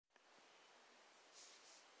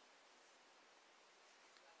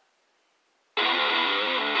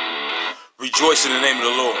Rejoice in the name of the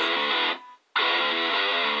Lord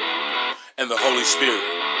and the Holy Spirit.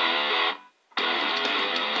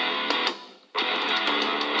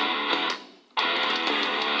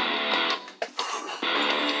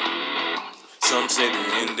 Some say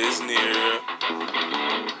the end is near.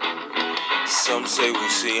 Some say we'll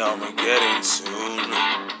see Armageddon soon.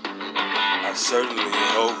 I certainly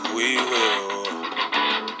hope we will.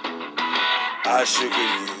 I sure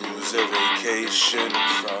could use a vacation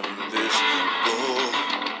from this bullshit.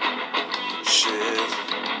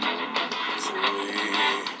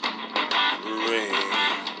 Three-ring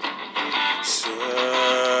circus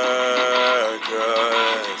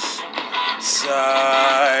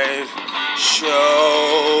side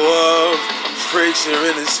show of freaks here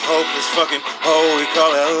in this hopeless fucking hole we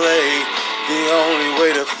call LA. The only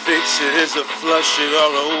way to fix it is to flush it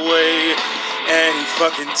all away. Any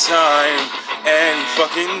fucking time, any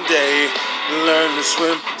fucking day. Learn to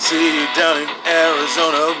swim, see you down in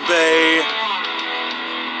Arizona Bay.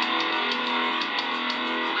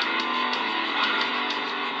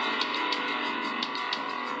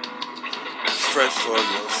 Fret for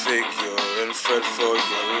your figure, and fret for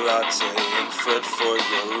your latte, and fret for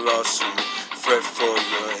your lawsuit. Fret for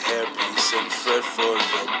your hairpiece, and fret for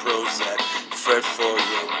your Prozac. Fret for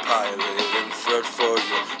your pilot, and fret for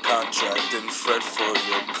your contract, and fret for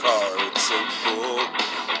your car. It's a bullshit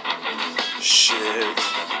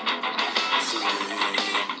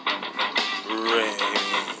three-ring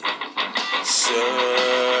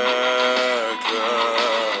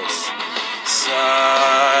circus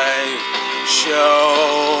side show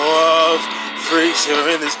of freaks here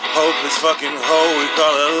in this hopeless fucking hole we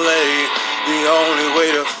call LA. The only way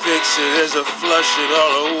to fix it is to flush it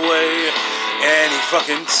all away. Any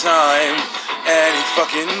fucking time, any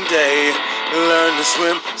fucking day. Learn to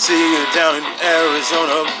swim, see you down in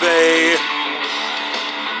Arizona Bay.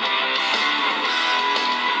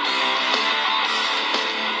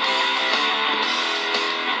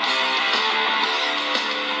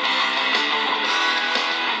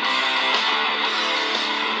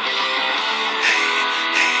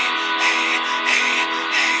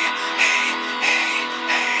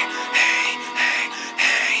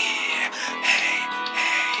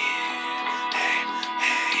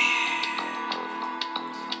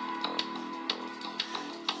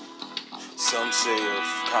 Some say a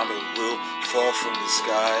comet will fall from the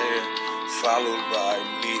sky, followed by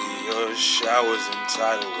meteor showers and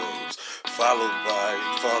tidal waves, followed by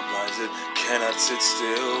fault lines that cannot sit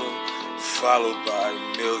still, followed by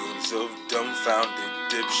millions of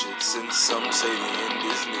dumbfounded dipshits. And some say the end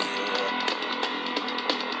is near.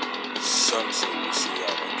 Some say we'll see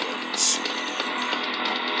Armageddon soon.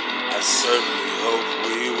 I certainly hope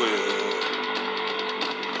we will.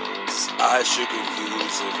 I sure could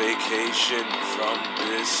use a vacation from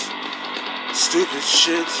this stupid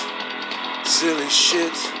shit, silly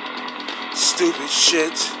shit, stupid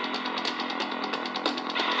shit.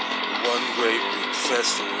 One great big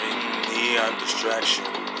festering neon distraction.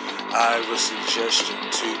 I've a suggestion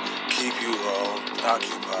to keep you all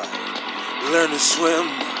occupied. Learn to swim,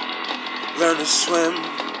 learn to swim,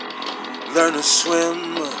 learn to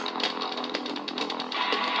swim.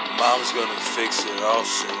 Mom's gonna fix it all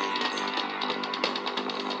soon.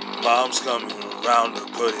 Mom's coming around to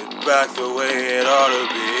put it back the way it ought to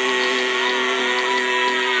be.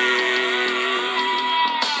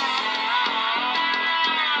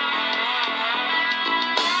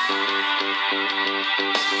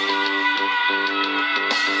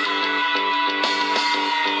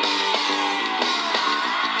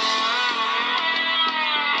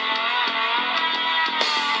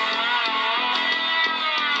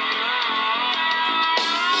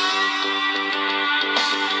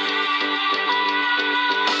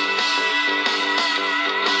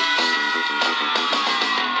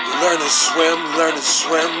 Learn to swim, learn to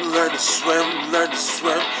swim, learn to swim, learn to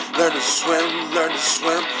swim, learn to swim, learn to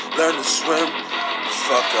swim, learn to swim.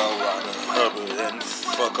 Fuck all Ronald Hubbard and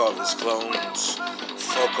fuck all his clones.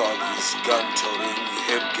 Fuck all these gun-toting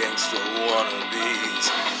hip gangster wannabes.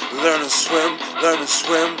 Learn to swim, learn to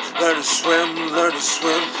swim, learn to swim, learn to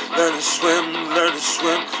swim, learn to swim, learn to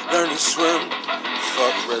swim, learn to swim.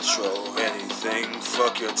 Fuck retro anything,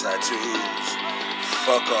 fuck your tattoos.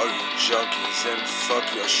 Fuck all you junkies and fuck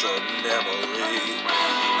your short memory.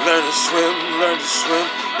 Learn to swim, learn to swim,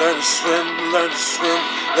 learn to swim, learn to swim,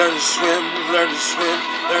 learn to swim, learn to swim,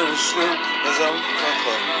 learn to swim. Cause I'm fuck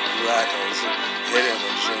all you blackheads and hidden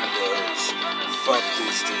agendas. Fuck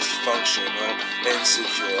these dysfunctional,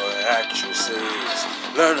 insecure actresses.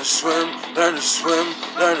 Learn to swim, learn to swim,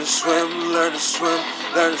 learn to swim, learn to swim,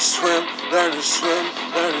 learn to swim, learn to swim,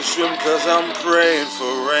 learn to swim, 'cause I'm praying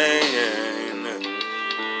for rain,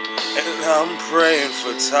 and I'm praying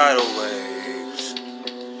for tidal waves.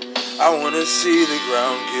 I wanna see the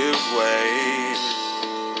ground give way,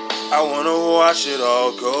 I wanna watch it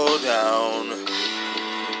all go down.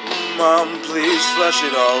 Mom, please flush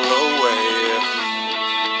it all away,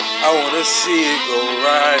 I wanna see it go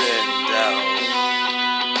right and down,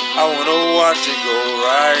 I wanna watch it go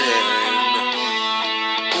right in,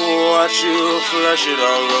 watch you flush it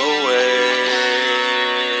all away.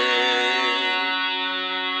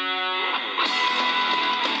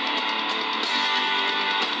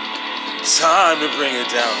 Time to bring it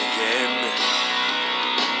down again.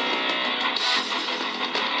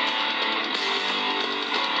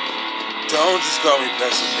 Don't just call me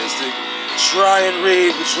pessimistic, try and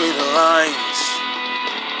read between the lines.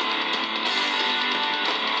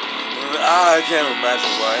 I can't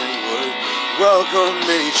imagine why he would welcome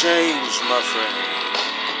any change, my friend.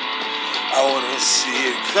 I wanna see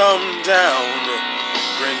it come down,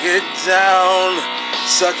 bring it down,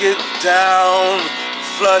 suck it down,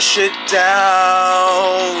 flush it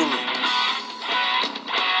down.